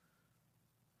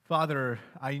Father,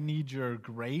 I need your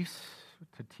grace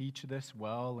to teach this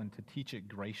well and to teach it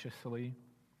graciously.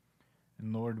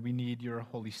 And Lord, we need your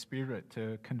Holy Spirit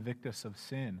to convict us of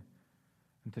sin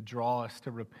and to draw us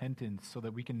to repentance so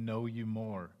that we can know you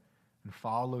more and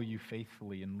follow you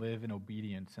faithfully and live in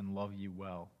obedience and love you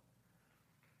well.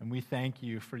 And we thank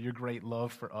you for your great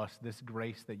love for us, this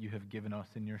grace that you have given us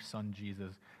in your Son,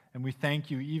 Jesus. And we thank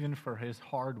you even for his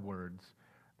hard words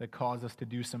that cause us to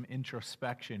do some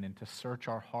introspection and to search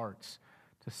our hearts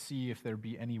to see if there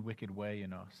be any wicked way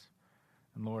in us.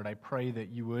 And Lord, I pray that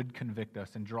you would convict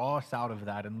us and draw us out of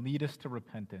that and lead us to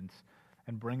repentance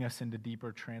and bring us into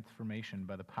deeper transformation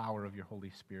by the power of your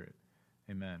Holy Spirit.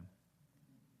 Amen.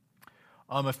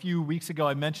 A few weeks ago,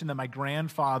 I mentioned that my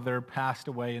grandfather passed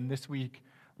away, and this week,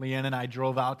 Leanne and I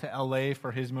drove out to LA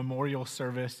for his memorial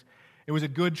service. It was a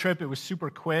good trip. It was super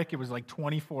quick. It was like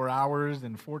 24 hours,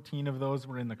 and 14 of those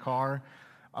were in the car.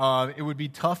 It would be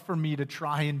tough for me to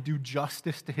try and do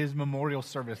justice to his memorial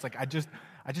service. Like, I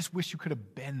just wish you could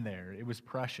have been there. It was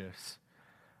precious.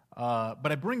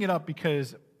 But I bring it up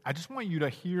because I just want you to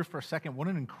hear for a second what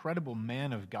an incredible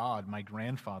man of God my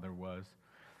grandfather was.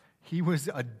 He was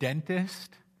a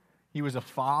dentist. He was a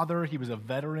father. He was a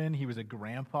veteran. He was a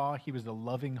grandpa. He was a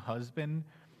loving husband.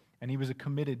 And he was a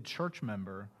committed church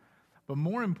member. But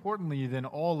more importantly than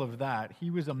all of that,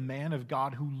 he was a man of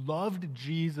God who loved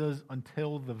Jesus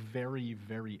until the very,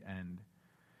 very end.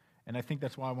 And I think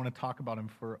that's why I want to talk about him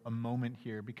for a moment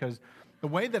here, because the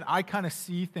way that I kind of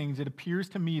see things, it appears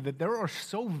to me that there are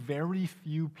so very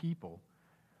few people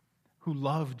who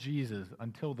love Jesus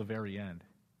until the very end.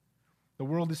 The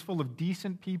world is full of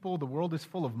decent people. The world is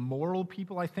full of moral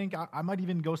people, I think. I might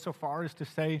even go so far as to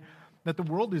say that the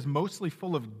world is mostly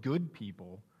full of good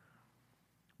people.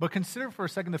 But consider for a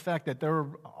second the fact that there are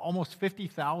almost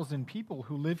 50,000 people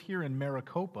who live here in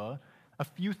Maricopa. A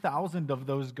few thousand of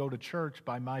those go to church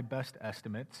by my best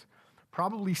estimates.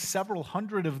 Probably several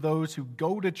hundred of those who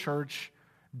go to church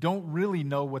don't really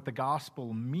know what the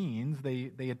gospel means.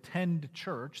 They attend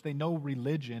church, they know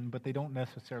religion, but they don't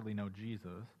necessarily know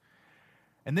Jesus.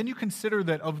 And then you consider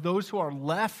that of those who are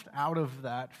left out of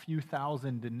that few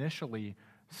thousand initially,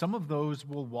 some of those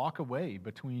will walk away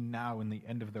between now and the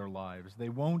end of their lives. They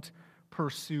won't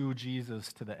pursue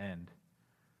Jesus to the end.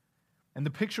 And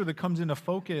the picture that comes into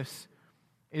focus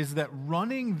is that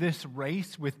running this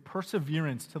race with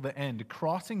perseverance to the end,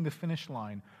 crossing the finish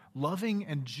line, loving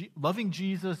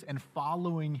Jesus and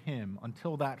following him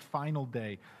until that final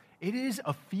day, it is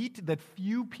a feat that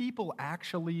few people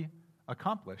actually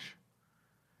accomplish.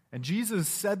 And Jesus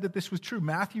said that this was true.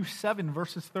 Matthew 7,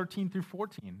 verses 13 through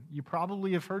 14. You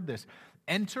probably have heard this.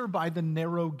 Enter by the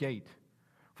narrow gate.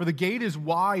 For the gate is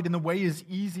wide and the way is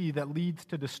easy that leads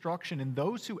to destruction, and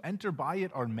those who enter by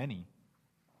it are many.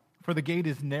 For the gate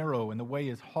is narrow and the way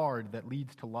is hard that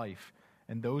leads to life,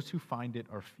 and those who find it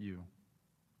are few.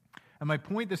 And my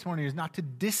point this morning is not to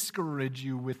discourage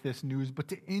you with this news, but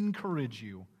to encourage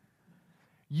you.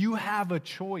 You have a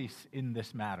choice in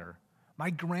this matter. My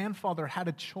grandfather had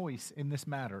a choice in this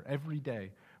matter every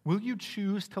day. Will you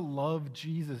choose to love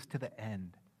Jesus to the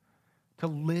end, to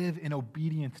live in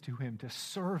obedience to him, to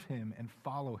serve him and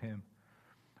follow him?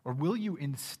 Or will you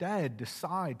instead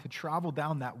decide to travel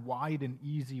down that wide and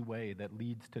easy way that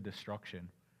leads to destruction?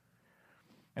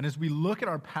 And as we look at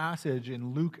our passage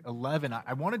in Luke 11,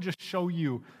 I want to just show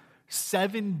you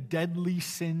 7 deadly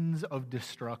sins of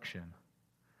destruction.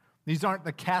 These aren't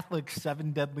the Catholic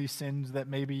 7 deadly sins that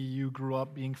maybe you grew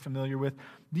up being familiar with.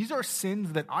 These are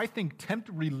sins that I think tempt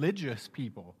religious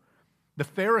people, the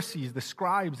Pharisees, the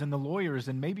scribes, and the lawyers,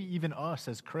 and maybe even us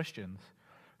as Christians.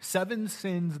 7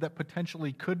 sins that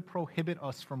potentially could prohibit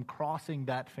us from crossing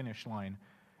that finish line,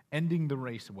 ending the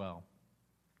race well.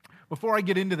 Before I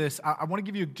get into this, I want to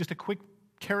give you just a quick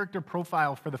character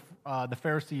profile for the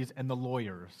Pharisees and the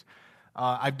lawyers.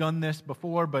 I've done this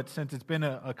before, but since it's been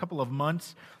a couple of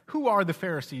months, who are the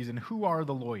Pharisees and who are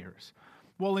the lawyers?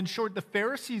 Well, in short, the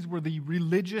Pharisees were the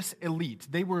religious elite.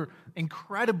 They were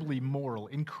incredibly moral,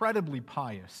 incredibly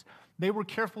pious. They were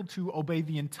careful to obey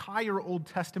the entire Old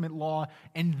Testament law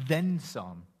and then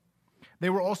some. They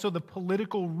were also the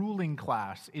political ruling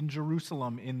class in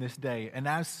Jerusalem in this day, and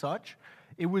as such,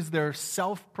 it was their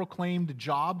self-proclaimed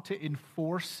job to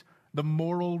enforce the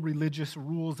moral religious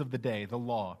rules of the day, the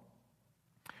law.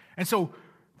 And so,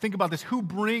 think about this. Who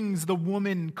brings the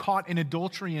woman caught in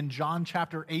adultery in John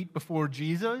chapter 8 before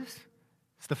Jesus?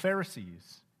 It's the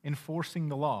Pharisees enforcing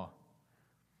the law.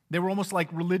 They were almost like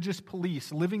religious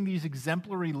police, living these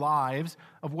exemplary lives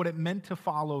of what it meant to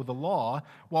follow the law,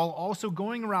 while also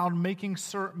going around making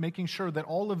sure that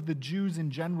all of the Jews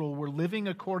in general were living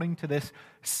according to this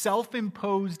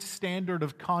self-imposed standard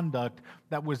of conduct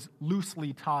that was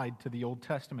loosely tied to the Old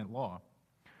Testament law.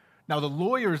 Now, the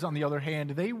lawyers, on the other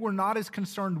hand, they were not as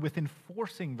concerned with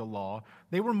enforcing the law.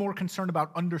 They were more concerned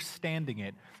about understanding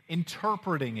it,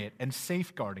 interpreting it, and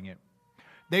safeguarding it.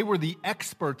 They were the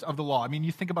experts of the law. I mean,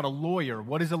 you think about a lawyer.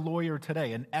 What is a lawyer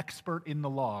today? An expert in the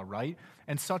law, right?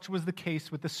 And such was the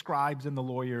case with the scribes and the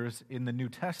lawyers in the New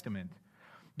Testament.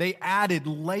 They added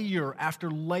layer after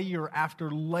layer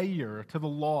after layer to the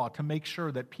law to make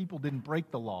sure that people didn't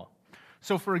break the law.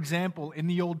 So, for example, in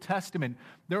the Old Testament,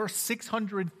 there are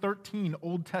 613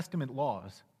 Old Testament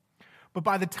laws. But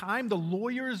by the time the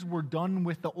lawyers were done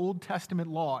with the Old Testament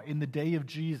law in the day of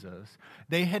Jesus,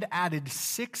 they had added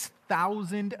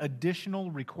 6,000 additional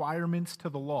requirements to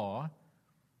the law,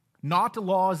 not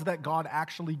laws that God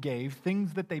actually gave,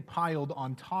 things that they piled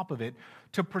on top of it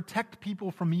to protect people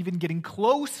from even getting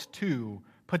close to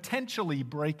potentially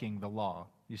breaking the law,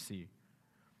 you see.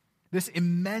 This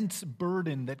immense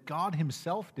burden that God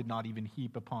himself did not even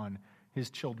heap upon his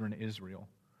children Israel.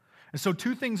 And so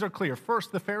two things are clear.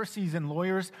 First, the Pharisees and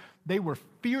lawyers, they were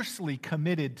fiercely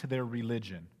committed to their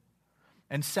religion.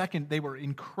 And second, they were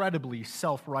incredibly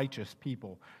self-righteous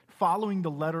people, following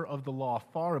the letter of the law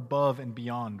far above and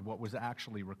beyond what was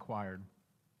actually required.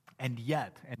 And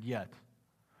yet,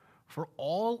 for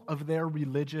all of their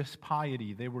religious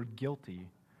piety, they were guilty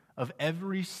of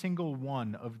every single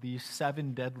one of these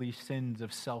 7 deadly sins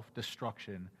of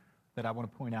self-destruction that I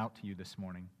want to point out to you this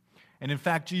morning. And in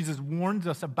fact, Jesus warns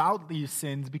us about these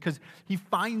sins because he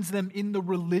finds them in the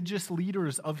religious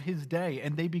leaders of his day,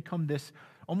 and they become this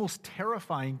almost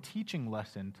terrifying teaching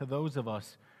lesson to those of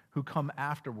us who come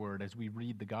afterward as we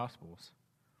read the Gospels.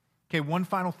 Okay, one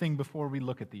final thing before we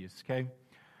look at these, okay?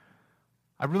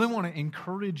 I really want to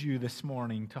encourage you this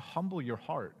morning to humble your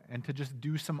heart and to just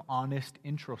do some honest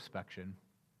introspection.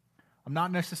 I'm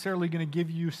not necessarily going to give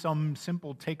you some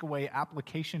simple takeaway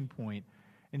application point.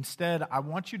 Instead, I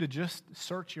want you to just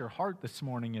search your heart this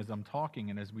morning as I'm talking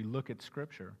and as we look at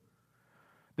Scripture.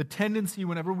 The tendency,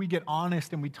 whenever we get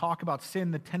honest and we talk about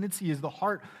sin, the tendency is the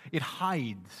heart, it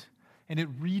hides and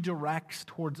it redirects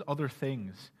towards other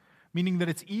things, meaning that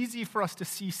it's easy for us to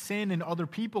see sin in other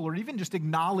people or even just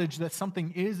acknowledge that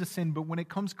something is a sin, but when it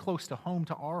comes close to home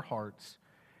to our hearts,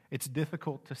 it's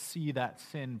difficult to see that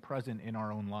sin present in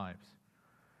our own lives.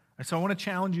 And so I want to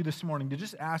challenge you this morning to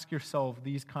just ask yourself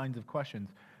these kinds of questions.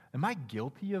 Am I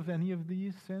guilty of any of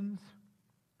these sins?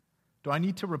 Do I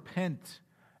need to repent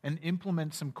and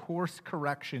implement some course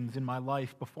corrections in my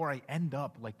life before I end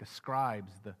up like the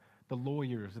scribes, the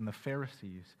lawyers, and the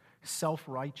Pharisees,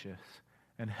 self-righteous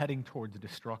and heading towards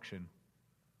destruction?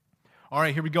 All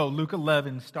right, here we go. Luke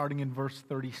 11, starting in verse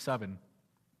 37.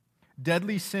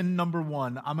 Deadly sin number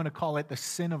 1, I'm going to call it the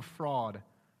sin of fraud.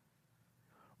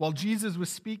 While Jesus was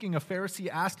speaking, a Pharisee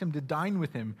asked him to dine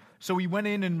with him, so he went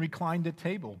in and reclined at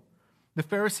table. The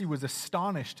Pharisee was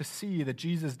astonished to see that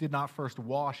Jesus did not first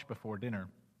wash before dinner.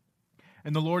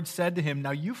 And the Lord said to him, "Now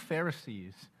you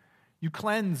Pharisees, you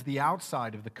cleanse the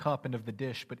outside of the cup and of the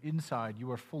dish, but inside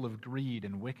you are full of greed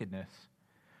and wickedness.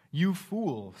 You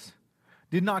fools,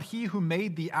 did not he who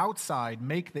made the outside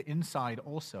make the inside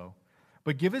also?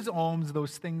 But give as alms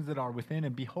those things that are within,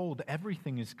 and behold,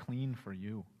 everything is clean for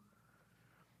you."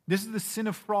 This is the sin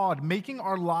of fraud, making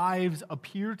our lives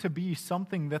appear to be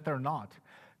something that they're not,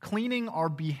 cleaning our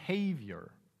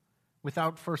behavior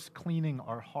without first cleaning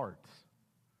our hearts.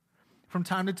 From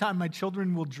time to time, my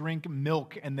children will drink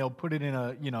milk and they'll put it in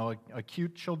a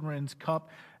cute children's cup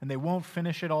and they won't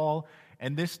finish it all.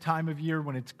 And this time of year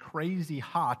when it's crazy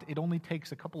hot, it only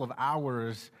takes a couple of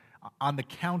hours on the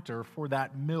counter for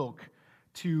that milk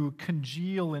to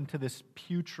congeal into this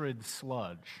putrid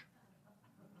sludge.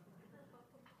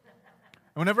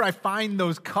 And whenever I find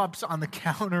those cups on the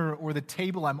counter or the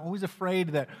table, I'm always afraid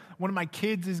that one of my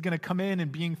kids is going to come in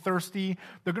and being thirsty,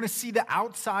 they're going to see the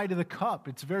outside of the cup.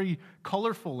 It's very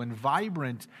colorful and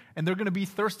vibrant, and they're going to be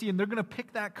thirsty, and they're going to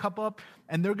pick that cup up,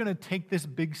 and they're going to take this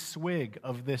big swig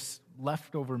of this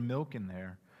leftover milk in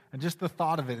there. And just the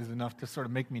thought of it is enough to sort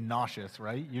of make me nauseous,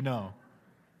 right? You know.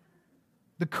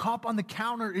 The cup on the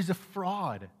counter is a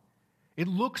fraud. It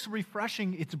looks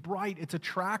refreshing, it's bright, it's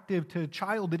attractive to a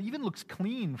child. It even looks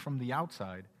clean from the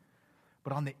outside.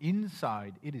 But on the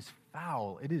inside, it is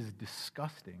foul, it is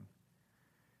disgusting.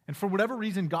 And for whatever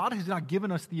reason, God has not given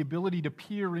us the ability to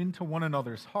peer into one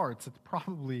another's hearts. It's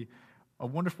probably a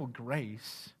wonderful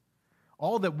grace.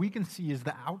 All that we can see is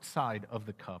the outside of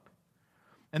the cup.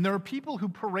 And there are people who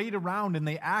parade around and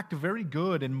they act very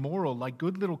good and moral, like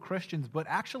good little Christians, but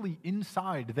actually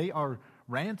inside they are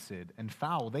rancid and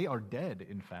foul. They are dead,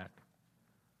 in fact.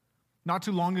 Not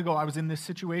too long ago, I was in this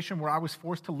situation where I was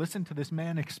forced to listen to this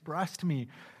man express to me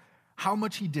how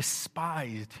much he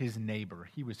despised his neighbor.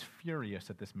 He was furious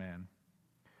at this man.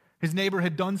 His neighbor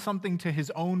had done something to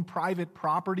his own private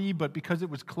property, but because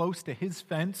it was close to his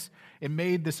fence, it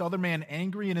made this other man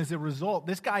angry. And as a result,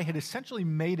 this guy had essentially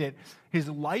made it his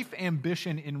life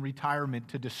ambition in retirement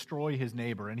to destroy his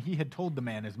neighbor. And he had told the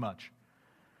man as much.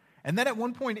 And then at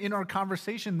one point in our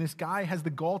conversation, this guy has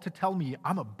the gall to tell me,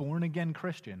 I'm a born-again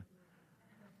Christian.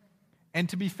 And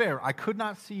to be fair, I could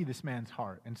not see this man's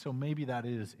heart. And so maybe that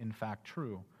is, in fact,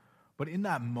 true. But in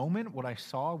that moment, what I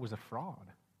saw was a fraud.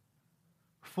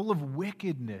 Full of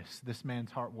wickedness, this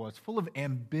man's heart was, full of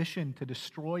ambition to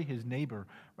destroy his neighbor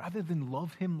rather than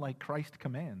love him like Christ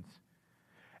commands.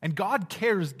 And God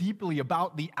cares deeply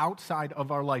about the outside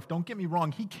of our life. Don't get me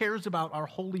wrong, He cares about our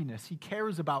holiness, He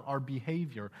cares about our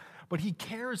behavior, but He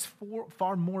cares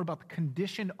far more about the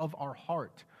condition of our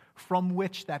heart from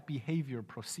which that behavior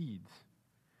proceeds.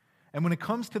 And when it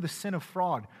comes to the sin of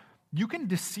fraud, you can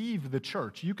deceive the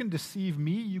church, you can deceive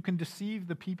me, you can deceive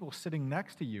the people sitting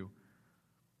next to you.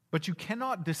 But you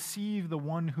cannot deceive the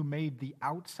one who made the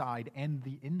outside and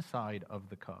the inside of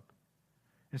the cup.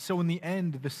 And so in the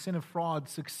end, the sin of fraud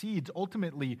succeeds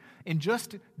ultimately in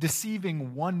just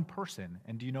deceiving one person.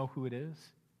 And do you know who it is?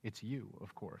 It's you,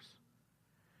 of course.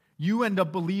 You end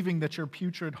up believing that your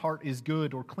putrid heart is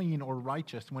good or clean or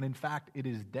righteous when in fact it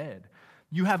is dead.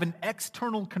 You have an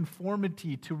external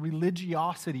conformity to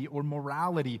religiosity or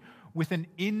morality with an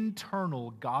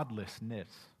internal godlessness,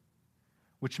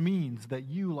 which means that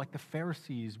you, like the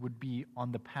Pharisees, would be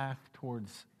on the path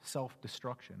towards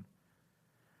self-destruction.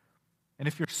 And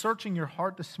if you're searching your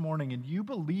heart this morning and you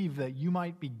believe that you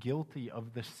might be guilty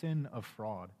of the sin of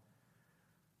fraud,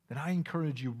 then I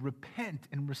encourage you, repent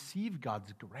and receive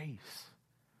God's grace.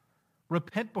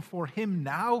 Repent before Him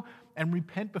now and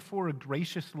repent before a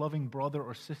gracious, loving brother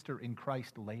or sister in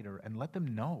Christ later, and let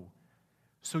them know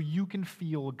so you can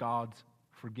feel God's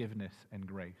forgiveness and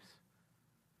grace.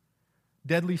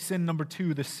 Deadly sin number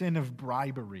 2, the sin of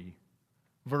bribery.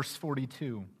 Verse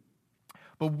 42.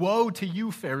 But woe to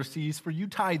you, Pharisees, for you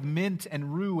tithe mint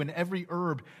and rue and every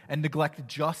herb and neglect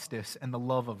justice and the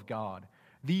love of God.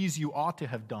 These you ought to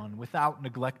have done without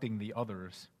neglecting the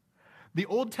others. The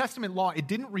Old Testament law, it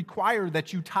didn't require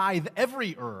that you tithe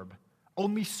every herb,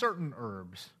 only certain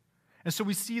herbs. And so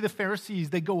we see the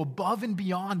Pharisees, they go above and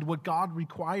beyond what God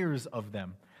requires of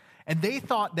them. And they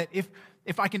thought that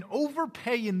if I can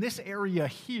overpay in this area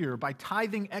here by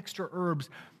tithing extra herbs,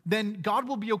 then God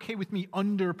will be okay with me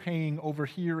underpaying over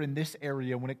here in this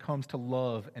area when it comes to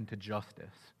love and to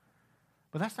justice.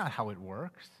 But that's not how it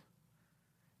works.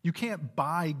 You can't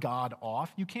buy God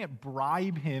off. You can't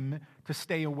bribe Him to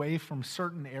stay away from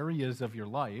certain areas of your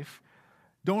life.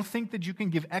 Don't think that you can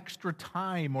give extra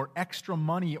time or extra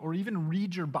money or even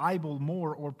read your Bible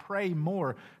more or pray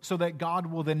more so that God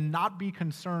will then not be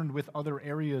concerned with other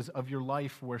areas of your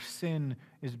life where sin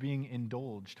is being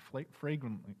indulged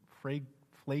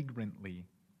flagrantly.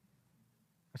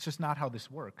 That's just not how this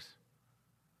works.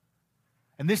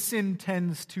 And this sin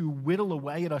tends to whittle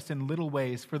away at us in little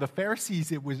ways. For the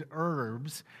Pharisees, it was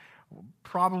herbs.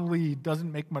 Probably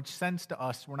doesn't make much sense to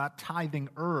us. We're not tithing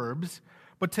herbs.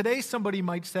 But today somebody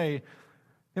might say,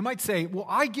 well,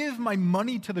 I give my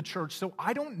money to the church, so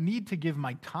I don't need to give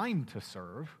my time to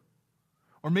serve.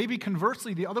 Or maybe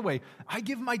conversely, the other way, I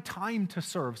give my time to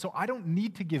serve, so I don't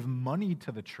need to give money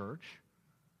to the church.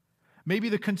 Maybe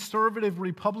the conservative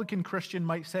Republican Christian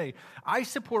might say, I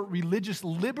support religious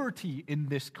liberty in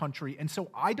this country, and so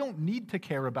I don't need to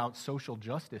care about social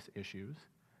justice issues.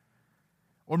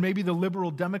 Or maybe the liberal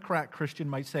Democrat Christian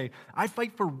might say, I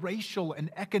fight for racial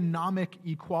and economic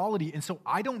equality, and so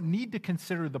I don't need to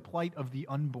consider the plight of the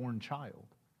unborn child.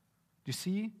 Do you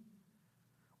see?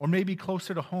 Or maybe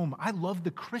closer to home, I love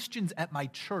the Christians at my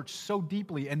church so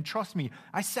deeply, and trust me,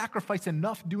 I sacrifice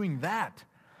enough doing that,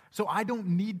 so I don't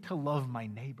need to love my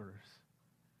neighbors.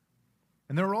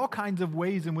 And there are all kinds of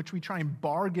ways in which we try and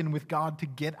bargain with God to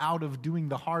get out of doing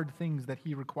the hard things that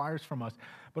He requires from us.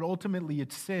 But ultimately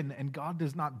it's sin, and God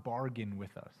does not bargain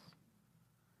with us.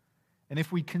 And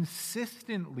if we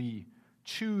consistently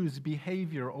choose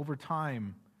behavior over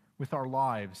time with our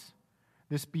lives,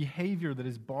 this behavior that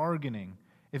is bargaining,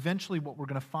 eventually what we're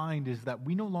going to find is that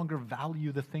we no longer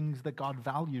value the things that God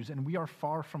values, and we are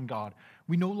far from God.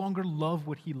 We no longer love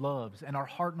what He loves, and our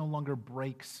heart no longer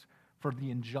breaks for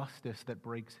the injustice that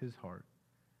breaks His heart.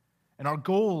 And our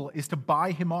goal is to buy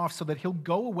him off so that he'll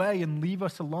go away and leave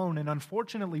us alone. And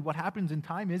unfortunately, what happens in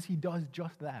time is he does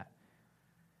just that.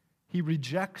 He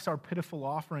rejects our pitiful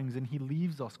offerings and he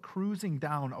leaves us cruising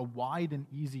down a wide and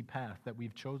easy path that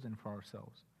we've chosen for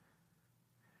ourselves.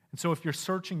 And so if you're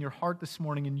searching your heart this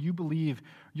morning and you believe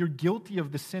you're guilty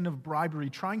of the sin of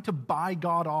bribery, trying to buy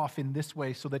God off in this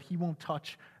way so that he won't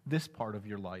touch this part of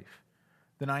your life,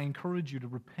 then I encourage you to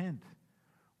repent,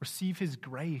 receive his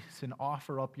grace, and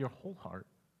offer up your whole heart.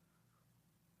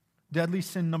 Deadly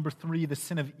sin number 3, the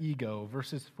sin of ego,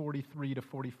 verses 43 to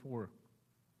 44.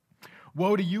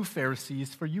 Woe to you,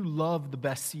 Pharisees, for you love the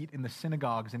best seat in the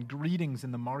synagogues and greetings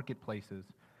in the marketplaces.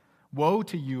 Woe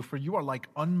to you, for you are like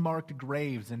unmarked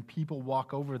graves, and people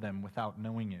walk over them without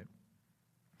knowing it.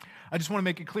 I just want to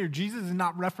make it clear, Jesus is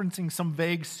not referencing some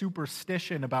vague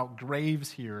superstition about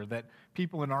graves here that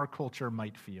people in our culture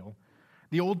might feel.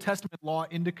 The Old Testament law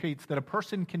indicates that a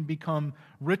person can become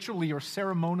ritually or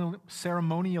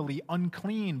ceremonially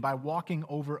unclean by walking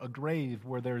over a grave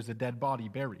where there's a dead body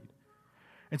buried.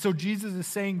 And so Jesus is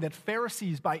saying that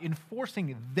Pharisees, by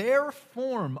enforcing their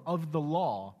form of the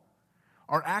law,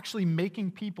 are actually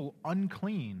making people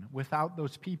unclean without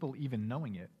those people even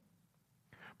knowing it.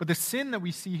 But the sin that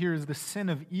we see here is the sin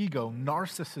of ego,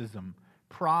 narcissism,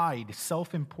 pride,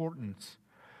 self-importance.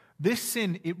 This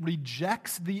sin, it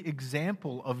rejects the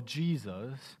example of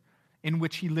Jesus in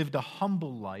which he lived a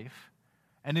humble life,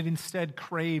 and it instead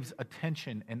craves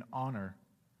attention and honor.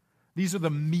 These are the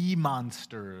me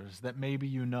monsters that maybe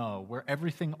you know, where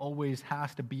everything always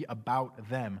has to be about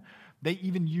them. They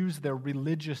even use their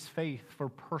religious faith for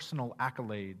personal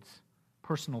accolades,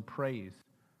 personal praise.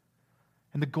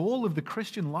 And the goal of the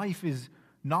Christian life is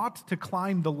not to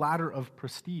climb the ladder of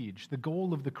prestige. The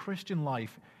goal of the Christian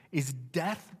life is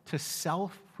death to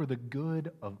self for the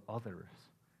good of others.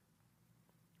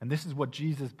 And this is what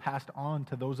Jesus passed on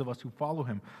to those of us who follow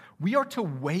him. We are to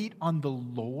wait on the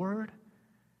Lord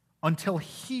until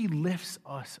he lifts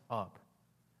us up.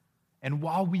 And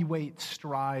while we wait,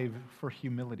 strive for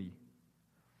humility.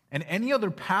 And any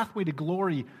other pathway to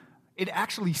glory, it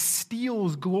actually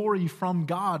steals glory from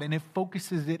God and it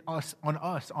focuses it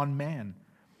on man.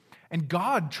 And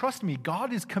God, trust me,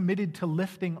 God is committed to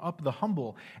lifting up the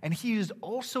humble, and he is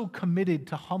also committed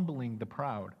to humbling the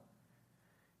proud.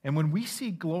 And when we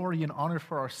seek glory and honor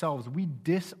for ourselves, we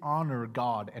dishonor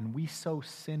God and we so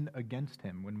sin against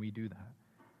him when we do that.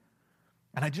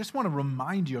 And I just want to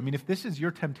remind you, if this is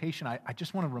your temptation, I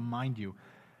just want to remind you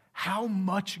how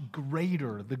much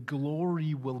greater the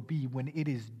glory will be when it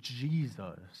is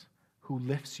Jesus who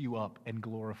lifts you up and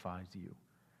glorifies you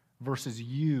versus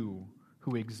you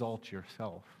who exalt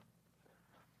yourself.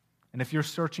 And if you're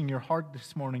searching your heart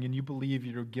this morning and you believe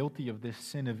you're guilty of this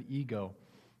sin of ego,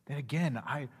 then again,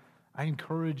 I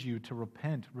encourage you to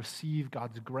repent, receive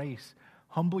God's grace,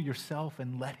 humble yourself,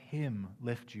 and let him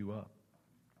lift you up.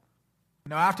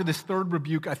 Now, after this third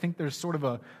rebuke, I think there's sort of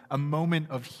a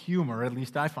moment of humor. At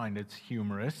least I find it's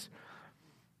humorous.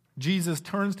 Jesus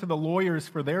turns to the lawyers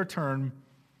for their turn.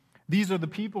 These are the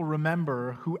people,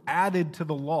 remember, who added to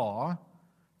the law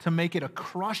to make it a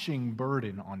crushing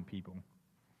burden on people.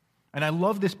 And I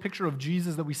love this picture of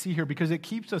Jesus that we see here because it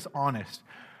keeps us honest.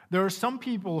 There are some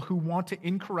people who want to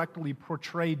incorrectly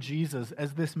portray Jesus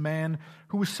as this man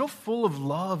who was so full of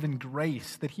love and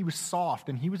grace that he was soft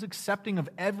and he was accepting of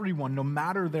everyone no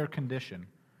matter their condition.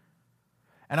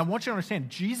 And I want you to understand,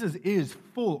 Jesus is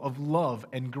full of love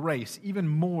and grace, even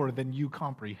more than you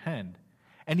comprehend.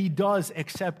 And he does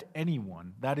accept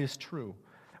anyone. That is true.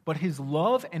 But his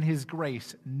love and his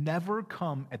grace never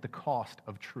come at the cost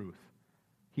of truth.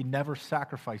 He never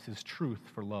sacrifices truth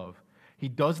for love. He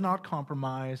does not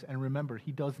compromise, and remember,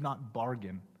 he does not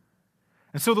bargain.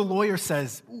 And so the lawyer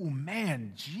says, "Ooh,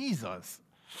 man, Jesus,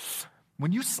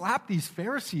 when you slap these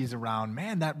Pharisees around,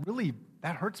 man, that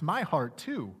hurts my heart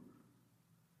too."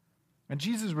 And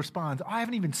Jesus responds, "I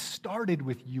haven't even started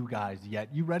with you guys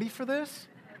yet. You ready for this?"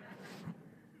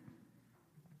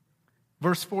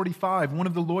 Verse 45, one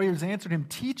of the lawyers answered him,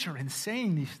 "Teacher, in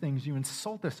saying these things, you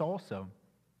insult us also."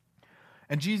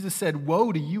 And Jesus said,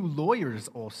 "Woe to you lawyers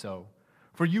also,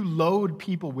 for you load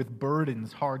people with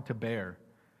burdens hard to bear,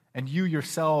 and you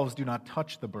yourselves do not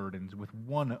touch the burdens with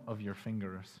one of your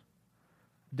fingers."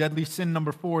 Deadly sin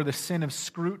number 4, the sin of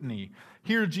scrutiny.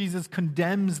 Here Jesus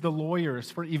condemns the lawyers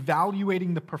for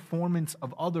evaluating the performance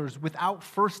of others without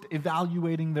first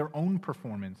evaluating their own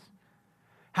performance.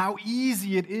 How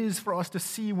easy it is for us to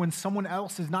see when someone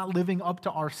else is not living up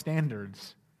to our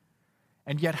standards,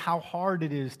 and yet how hard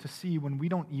it is to see when we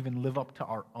don't even live up to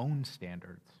our own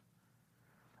standards.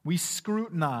 We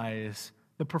scrutinize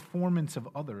the performance of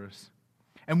others.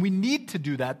 And we need to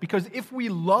do that because if we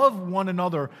love one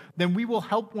another, then we will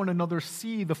help one another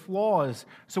see the flaws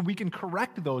so we can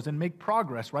correct those and make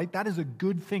progress, right? That is a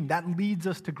good thing. That leads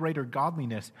us to greater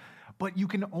godliness. But you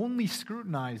can only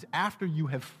scrutinize after you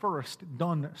have first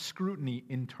done scrutiny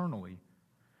internally.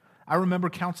 I remember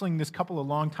counseling this couple a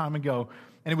long time ago,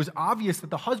 and it was obvious that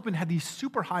the husband had these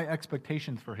super high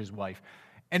expectations for his wife.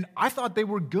 And I thought they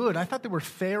were good. I thought they were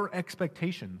fair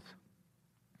expectations.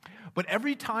 But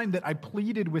every time that I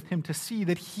pleaded with him to see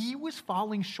that he was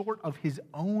falling short of his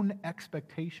own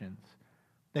expectations,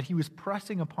 that he was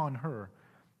pressing upon her,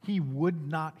 he would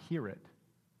not hear it.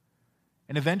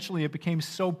 And eventually it became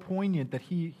so poignant that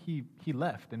he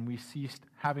left and we ceased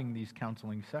having these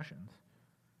counseling sessions.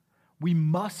 We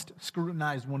must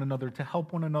scrutinize one another to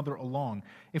help one another along.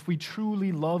 If we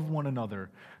truly love one another,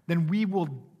 then we will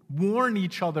warn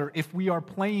each other if we are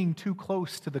playing too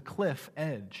close to the cliff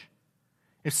edge.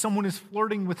 If someone is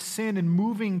flirting with sin and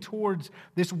moving towards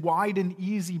this wide and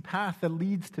easy path that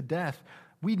leads to death,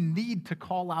 we need to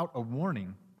call out a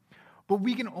warning. But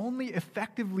we can only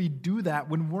effectively do that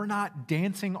when we're not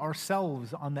dancing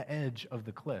ourselves on the edge of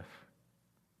the cliff.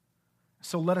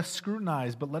 So let us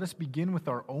scrutinize, but let us begin with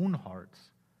our own hearts,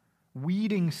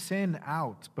 weeding sin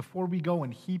out before we go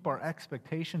and heap our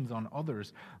expectations on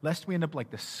others, lest we end up like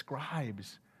the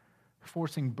scribes,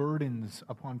 forcing burdens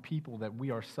upon people that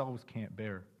we ourselves can't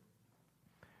bear.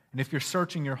 And if you're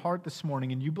searching your heart this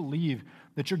morning and you believe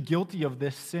that you're guilty of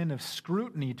this sin of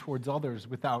scrutiny towards others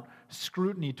without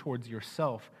scrutiny towards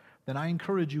yourself, then I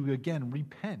encourage you again,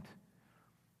 repent.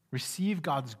 Receive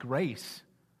God's grace.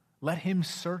 Let Him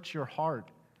search your heart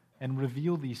and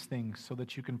reveal these things so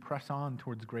that you can press on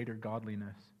towards greater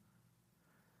godliness.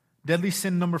 Deadly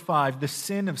sin number 5, the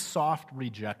sin of soft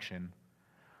rejection.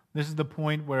 This is the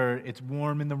point where it's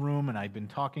warm in the room and I've been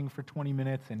talking for 20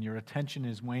 minutes and your attention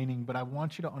is waning, but I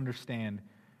want you to understand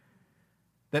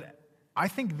that I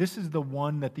think this is the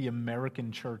one that the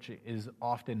American church is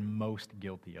often most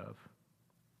guilty of.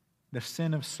 The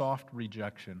sin of soft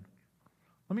rejection.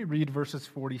 Let me read verses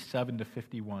 47 to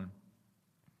 51.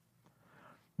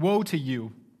 Woe to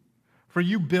you, for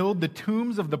you build the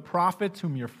tombs of the prophets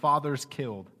whom your fathers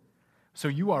killed. So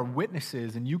you are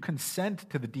witnesses, and you consent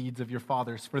to the deeds of your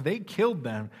fathers, for they killed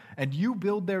them, and you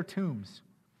build their tombs.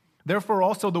 Therefore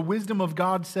also the wisdom of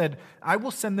God said, I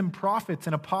will send them prophets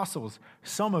and apostles,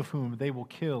 some of whom they will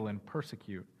kill and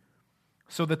persecute,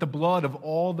 so that the blood of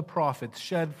all the prophets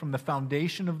shed from the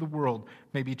foundation of the world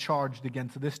may be charged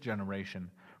against this generation,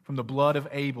 from the blood of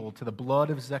Abel to the blood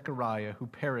of Zechariah, who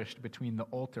perished between the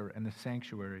altar and the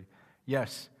sanctuary.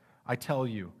 Yes, I tell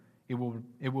you,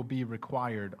 it will be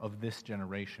required of this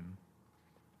generation.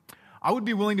 I would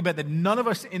be willing to bet that none of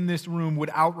us in this room would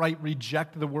outright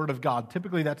reject the Word of God.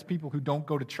 Typically, that's people who don't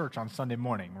go to church on Sunday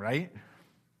morning, right?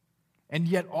 And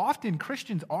yet often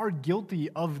Christians are guilty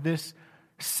of this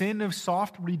sin of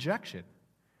soft rejection.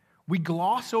 We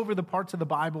gloss over the parts of the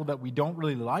Bible that we don't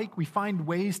really like. We find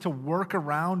ways to work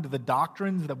around the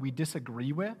doctrines that we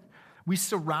disagree with. We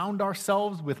surround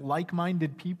ourselves with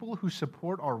like-minded people who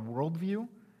support our worldview.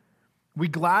 We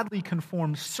gladly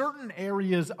conform certain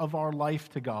areas of our life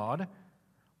to God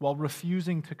while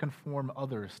refusing to conform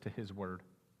others to His Word.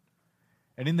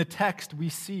 And in the text, we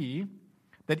see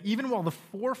that even while the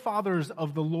forefathers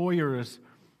of the lawyers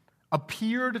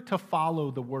appeared to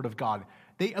follow the Word of God,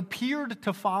 they appeared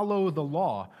to follow the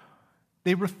law,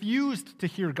 they refused to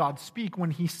hear God speak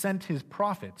when He sent His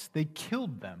prophets. They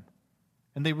killed them,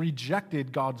 and they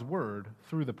rejected God's Word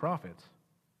through the prophets.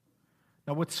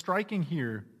 Now, what's striking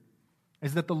here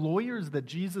is that the lawyers that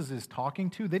Jesus is talking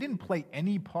to, they didn't play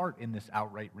any part in this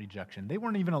outright rejection. They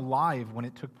weren't even alive when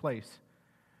it took place.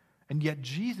 And yet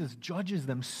Jesus judges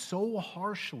them so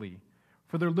harshly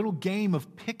for their little game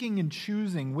of picking and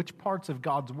choosing which parts of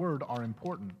God's word are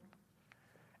important.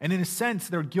 And in a sense,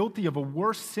 they're guilty of a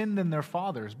worse sin than their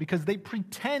fathers because they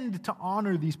pretend to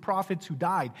honor these prophets who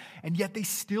died, and yet they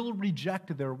still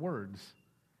reject their words.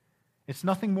 It's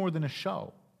nothing more than a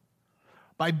show.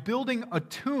 By building a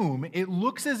tomb, it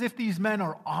looks as if these men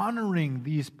are honoring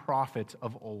these prophets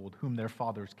of old whom their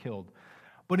fathers killed.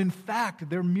 But in fact,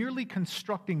 they're merely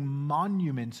constructing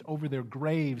monuments over their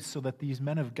graves so that these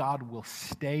men of God will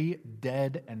stay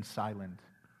dead and silent.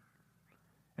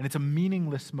 And it's a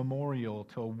meaningless memorial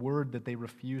to a word that they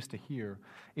refuse to hear.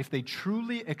 If they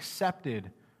truly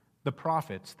accepted the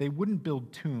prophets, they wouldn't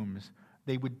build tombs.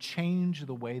 They would change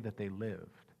the way that they lived.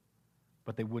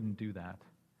 But they wouldn't do that.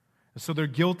 So they're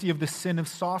guilty of the sin of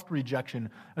soft rejection,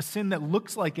 a sin that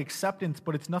looks like acceptance,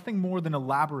 but it's nothing more than an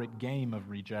elaborate game of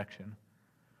rejection.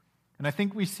 And I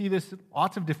think we see this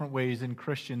lots of different ways in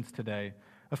Christians today.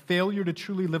 a failure to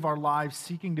truly live our lives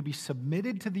seeking to be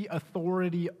submitted to the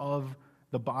authority of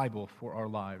the Bible for our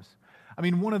lives. I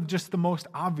mean, one of just the most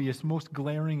obvious, most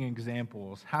glaring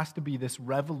examples has to be this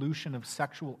revolution of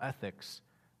sexual ethics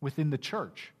within the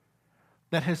church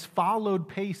that has followed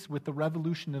pace with the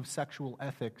revolution of sexual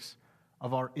ethics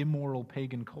of our immoral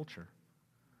pagan culture.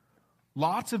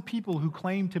 Lots of people who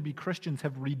claim to be Christians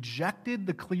have rejected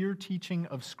the clear teaching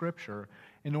of Scripture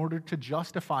in order to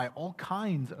justify all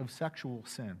kinds of sexual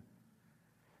sin.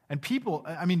 And people,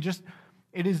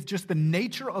 it is just the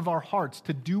nature of our hearts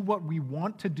to do what we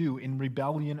want to do in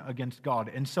rebellion against God.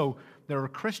 And so there are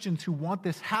Christians who want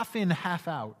this half in, half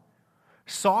out,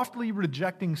 softly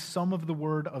rejecting some of the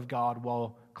Word of God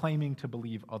while claiming to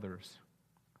believe others.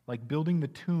 Like building the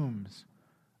tombs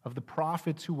of the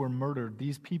prophets who were murdered,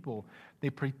 these people,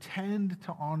 they pretend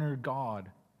to honor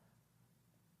God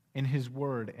in His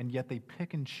Word, and yet they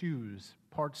pick and choose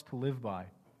parts to live by.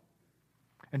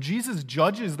 And Jesus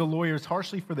judges the lawyers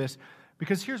harshly for this,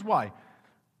 because here's why.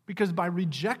 Because by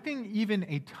rejecting even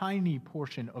a tiny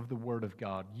portion of the Word of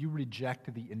God, you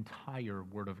reject the entire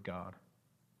Word of God.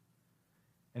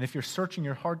 And if you're searching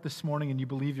your heart this morning and you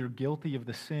believe you're guilty of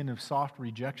the sin of soft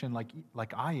rejection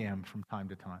like I am from time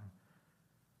to time,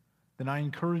 then I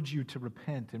encourage you to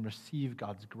repent and receive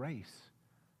God's grace.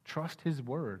 Trust His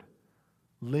Word.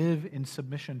 Live in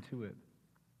submission to it.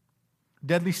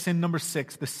 Deadly sin number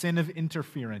 6, the sin of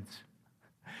interference.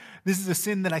 This is a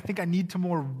sin that I think I need to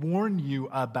more warn you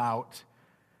about,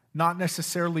 not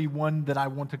necessarily one that I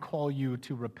want to call you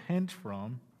to repent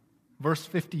from. Verse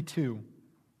 52.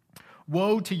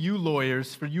 Woe to you,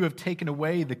 lawyers, for you have taken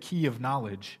away the key of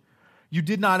knowledge. You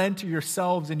did not enter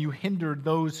yourselves, and you hindered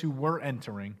those who were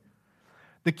entering.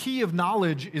 The key of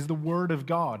knowledge is the Word of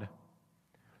God.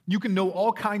 You can know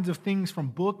all kinds of things from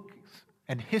books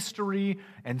and history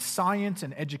and science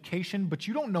and education, but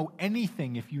you don't know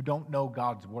anything if you don't know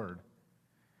God's Word.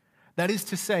 That is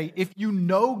to say, if you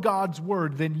know God's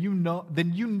Word, then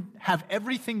you have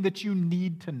everything that you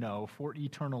need to know for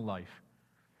eternal life.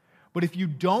 But if you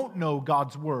don't know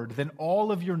God's Word, then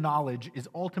all of your knowledge is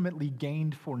ultimately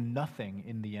gained for nothing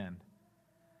in the end.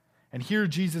 And here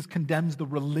Jesus condemns the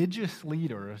religious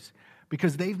leaders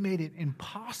because they've made it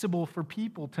impossible for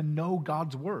people to know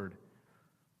God's Word.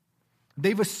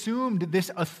 They've assumed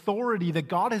this authority that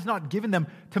God has not given them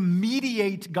to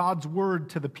mediate God's Word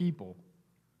to the people.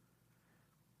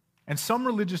 And some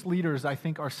religious leaders, I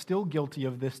think, are still guilty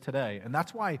of this today. And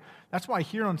that's why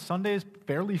here on Sundays,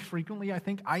 fairly frequently, I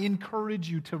think, I encourage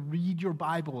you to read your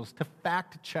Bibles, to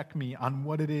fact check me on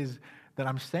what it is that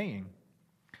I'm saying.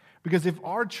 Because if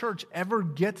our church ever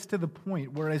gets to the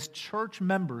point where as church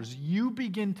members, you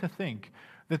begin to think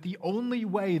that the only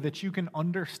way that you can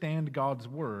understand God's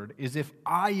Word is if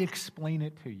I explain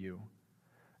it to you,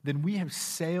 then we have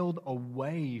sailed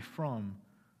away from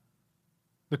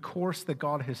the course that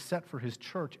God has set for His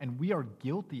church, and we are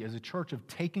guilty as a church of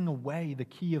taking away the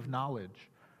key of knowledge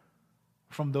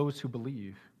from those who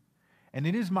believe. And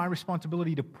it is my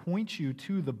responsibility to point you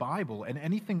to the Bible and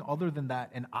anything other than that,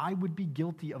 and I would be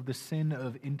guilty of the sin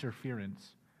of interference.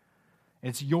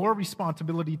 It's your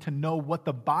responsibility to know what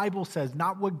the Bible says,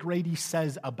 not what Grady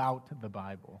says about the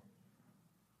Bible.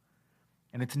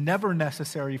 And it's never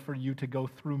necessary for you to go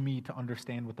through me to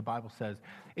understand what the Bible says.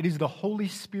 It is the Holy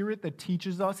Spirit that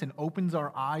teaches us and opens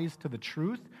our eyes to the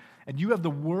truth. And you have the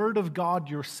Word of God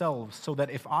yourselves so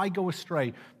that if I go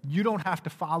astray, you don't have to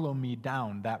follow me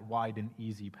down that wide and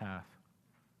easy path.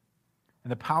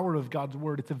 And the power of God's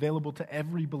Word, it's available to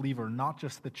every believer, not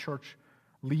just the church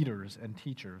leaders and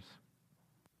teachers.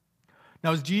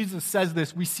 Now, as Jesus says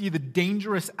this, we see the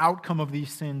dangerous outcome of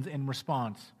these sins in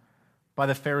response by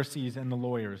the Pharisees and the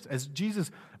lawyers. As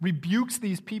Jesus rebukes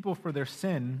these people for their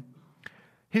sin,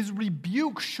 His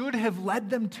rebuke should have led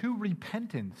them to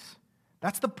repentance.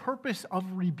 That's the purpose of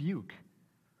rebuke.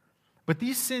 But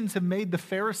these sins have made the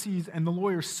Pharisees and the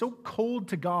lawyers so cold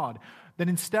to God that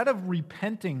instead of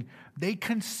repenting, they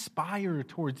conspire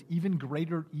towards even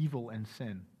greater evil and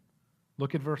sin.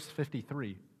 Look at verse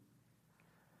 53.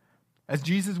 As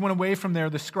Jesus went away from there,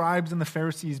 the scribes and the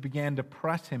Pharisees began to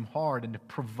press Him hard and to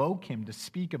provoke Him to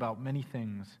speak about many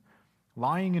things,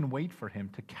 lying in wait for Him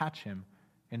to catch Him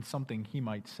in something He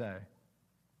might say.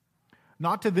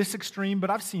 Not to this extreme, but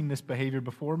I've seen this behavior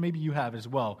before. Maybe you have as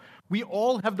well. We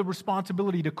all have the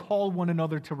responsibility to call one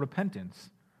another to repentance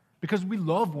because we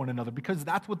love one another, because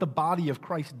that's what the body of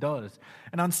Christ does.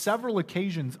 And on several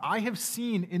occasions, I have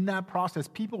seen in that process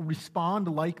people respond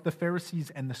like the Pharisees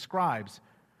and the scribes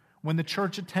when the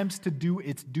church attempts to do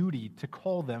its duty to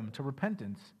call them to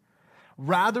repentance.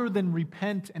 rather than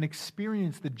repent and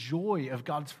experience the joy of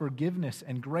God's forgiveness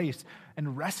and grace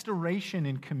and restoration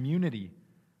in community,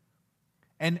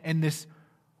 and this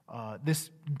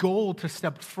goal to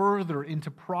step further into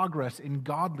progress in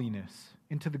godliness,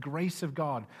 into the grace of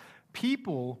God,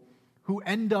 people who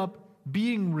end up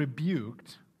being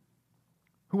rebuked,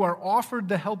 who are offered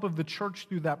the help of the church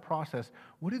through that process,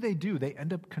 what do? They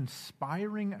end up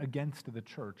conspiring against the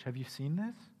church. Have you seen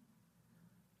this?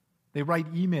 They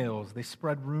write emails, they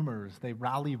spread rumors, they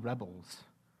rally rebels.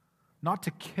 Not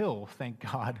to kill, thank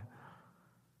God,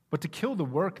 but to kill the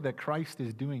work that Christ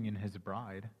is doing in his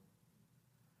bride.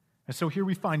 And so here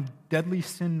we find deadly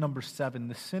sin number 7,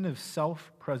 the sin of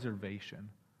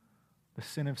self-preservation. The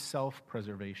sin of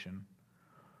self-preservation.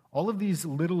 All of these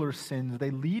littler sins,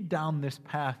 they lead down this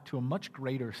path to a much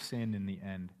greater sin in the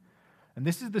end. And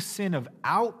this is the sin of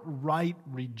outright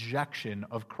rejection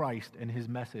of Christ and his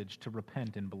message to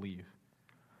repent and believe.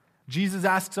 Jesus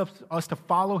asks us to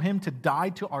follow him, to die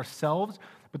to ourselves,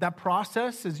 but that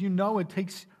process, as you know, it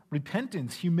takes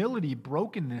repentance, humility,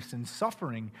 brokenness, and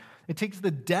suffering. It takes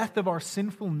the death of our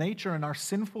sinful nature and our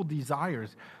sinful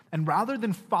desires. And rather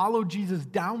than follow Jesus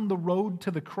down the road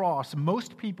to the cross,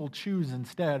 most people choose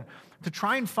instead to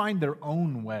try and find their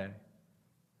own way.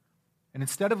 And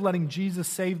instead of letting Jesus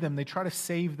save them, they try to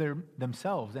save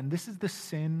themselves. And this is the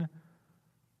sin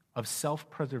of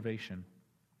self-preservation.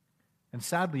 And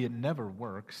sadly, it never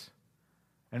works.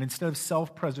 And instead of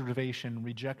self-preservation,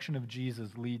 rejection of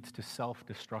Jesus leads to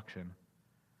self-destruction.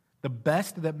 The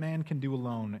best that man can do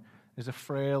alone is a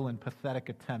frail and pathetic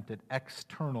attempt at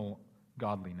external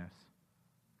godliness.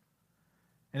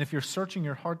 And if you're searching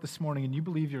your heart this morning and you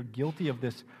believe you're guilty of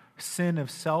this sin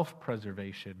of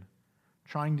self-preservation,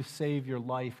 trying to save your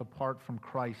life apart from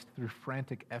Christ through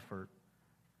frantic effort,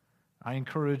 I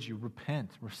encourage you,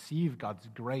 repent, receive God's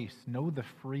grace, know the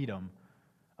freedom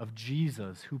of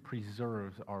Jesus who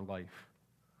preserves our life.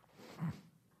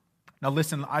 Now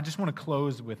listen, I just want to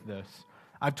close with this.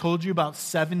 I've told you about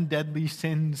 7 deadly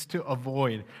sins to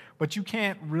avoid, but you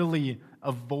can't really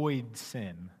avoid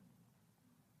sin.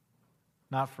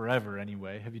 Not forever,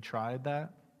 anyway. Have you tried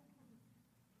that?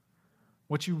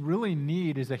 What you really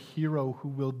need is a hero who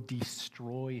will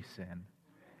destroy sin.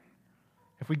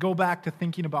 If we go back to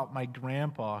thinking about my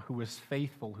grandpa who was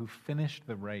faithful, who finished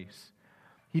the race,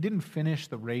 he didn't finish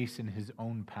the race in his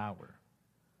own power.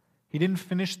 He didn't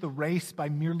finish the race by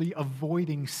merely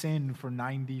avoiding sin for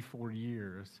 94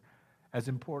 years, as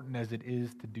important as it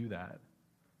is to do that.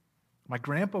 My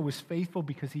grandpa was faithful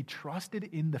because he trusted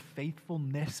in the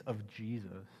faithfulness of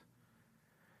Jesus.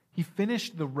 He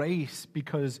finished the race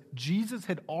because Jesus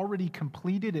had already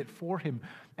completed it for him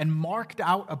and marked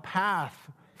out a path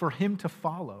for him to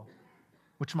follow,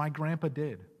 which my grandpa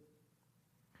did.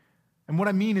 And what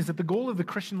I mean is that the goal of the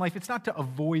Christian life, it's not to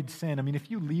avoid sin. I mean,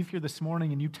 if you leave here this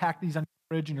morning and you tack these on your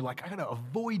fridge and you're like, I got to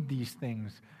avoid these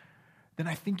things, then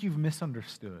I think you've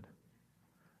misunderstood.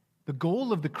 The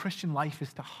goal of the Christian life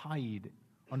is to hide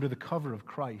under the cover of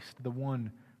Christ, the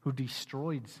one who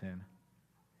destroyed sin.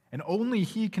 And only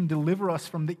he can deliver us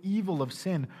from the evil of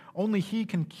sin. Only he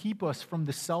can keep us from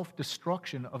the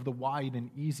self-destruction of the wide and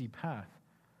easy path.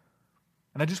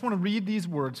 And I just want to read these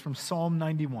words from Psalm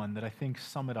 91 that I think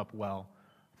sum it up well.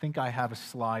 I think I have a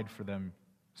slide for them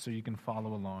so you can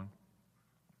follow along.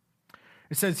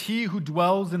 It says, "He who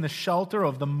dwells in the shelter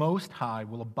of the Most High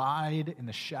will abide in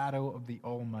the shadow of the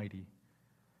Almighty.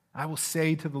 I will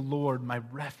say to the Lord, my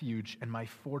refuge and my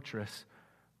fortress,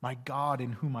 my God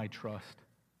in whom I trust.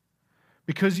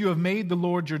 Because you have made the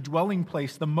Lord your dwelling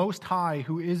place, the Most High,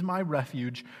 who is my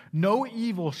refuge, no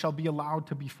evil shall be allowed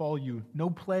to befall you, no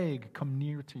plague come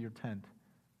near to your tent."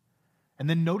 And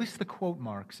then notice the quote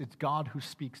marks. It's God who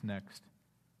speaks next.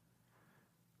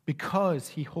 "Because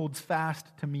he holds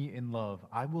fast to me in love,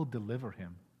 I will deliver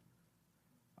him.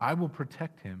 I will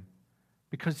protect him,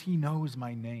 because he knows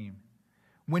my name.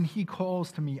 When he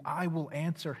calls to me, I will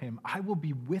answer him. I will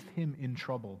be with him in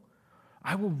trouble.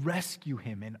 I will rescue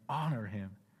him and honor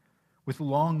him. With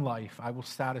long life, I will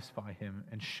satisfy him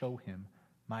and show him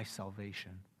my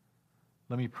salvation."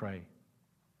 Let me pray.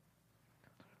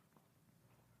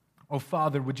 Oh,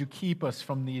 Father, would you keep us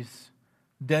from these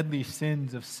deadly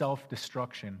sins of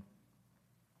self-destruction?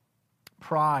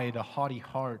 Pride, a haughty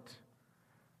heart,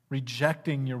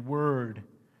 rejecting your word,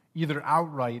 either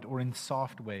outright or in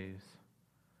soft ways.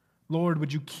 Lord,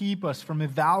 would you keep us from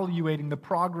evaluating the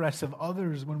progress of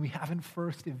others when we haven't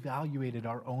first evaluated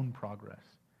our own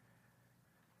progress?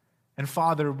 And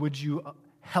Father, would you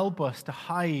help us to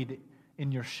hide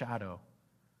in your shadow?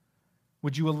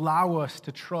 Would you allow us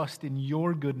to trust in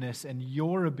your goodness and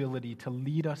your ability to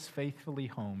lead us faithfully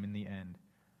home in the end?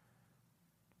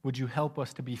 Would you help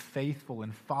us to be faithful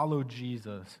and follow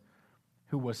Jesus,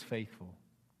 who was faithful?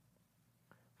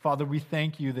 Father, we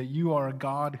thank you that you are a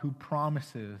God who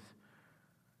promises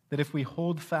that if we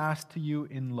hold fast to you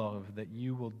in love, that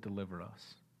you will deliver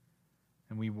us.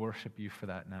 And we worship you for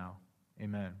that now.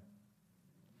 Amen.